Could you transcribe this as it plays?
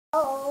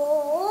What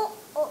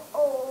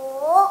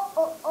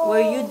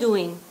are you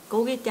doing?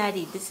 Go get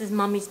Daddy. This is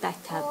Mommy's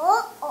bathtub.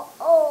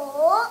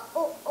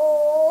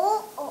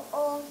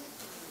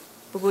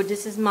 Boo-boo,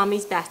 this is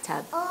Mommy's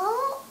bathtub.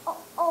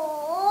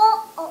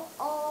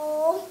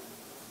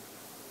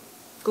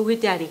 Go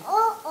get Daddy.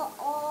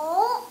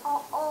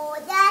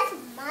 That's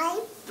my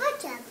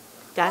bathtub.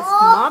 That's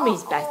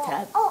Mommy's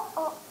bathtub.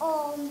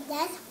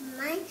 That's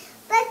my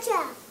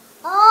bathtub.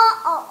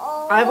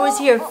 I was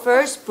here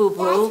first, Boo-boo.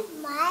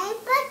 That's my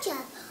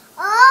bathtub.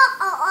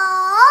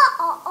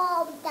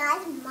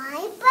 That's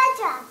my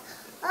bathtub.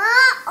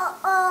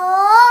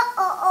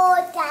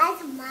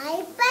 That's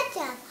my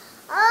bathtub.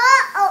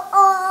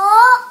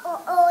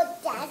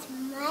 That's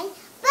my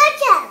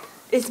bathtub.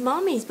 It's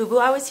Mommy's, Boo-boo.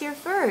 I was here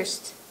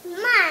first.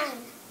 Mine.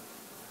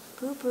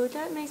 Boo-boo,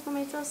 that makes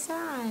Mommy feel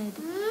sad.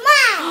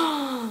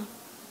 Mine.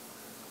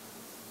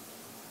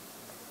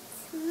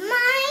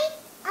 Mine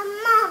and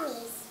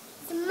Mommy's.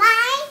 It's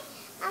mine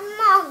and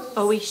Mommy's.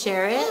 Oh, we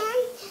share it?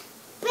 And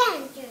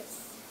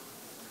Banjo's.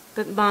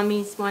 But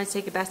Mommy's wants to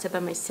take a bathtub by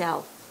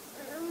myself.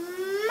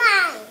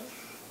 Mine.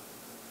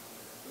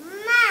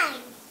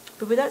 Mine.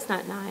 Boo-boo, that's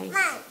not nice.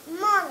 Mine.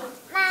 Mommy's.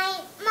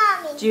 Mine.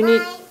 Mommy's. Do you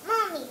need- Mine.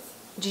 Mommy's.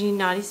 Do you need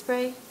naughty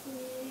spray?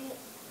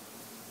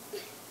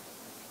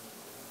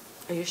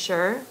 Are you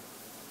sure?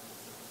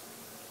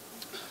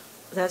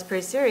 That's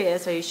pretty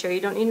serious. Are you sure you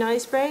don't need naughty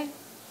spray?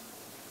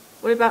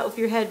 What about if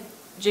your head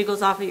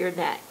jiggles off of your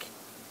neck?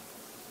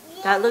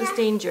 That looks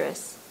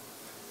dangerous.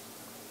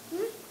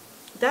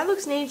 That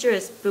looks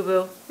dangerous,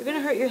 Boo-boo. You're going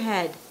to hurt your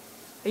head.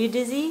 Are you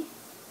dizzy?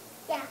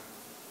 Yeah.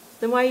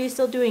 Then why are you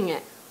still doing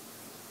it?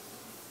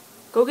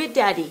 Go get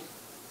Daddy.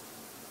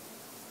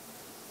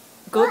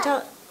 Go What?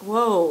 tell...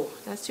 Whoa,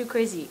 that's too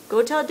crazy.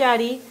 Go tell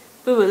Daddy.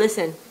 Boo-boo,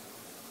 listen.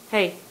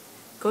 Hey,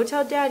 go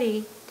tell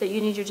Daddy that you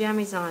need your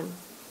jammies on.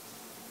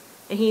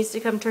 And he needs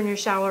to come turn your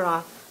shower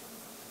off.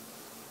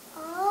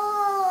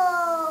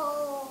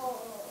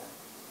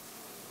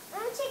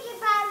 I'm taking it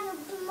back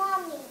to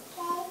Mommy,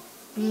 okay?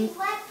 Be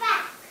right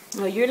back.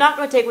 No, you're not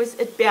going to take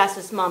a bath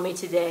with Mommy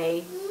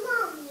today.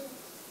 Mommy.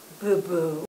 Boo-boo.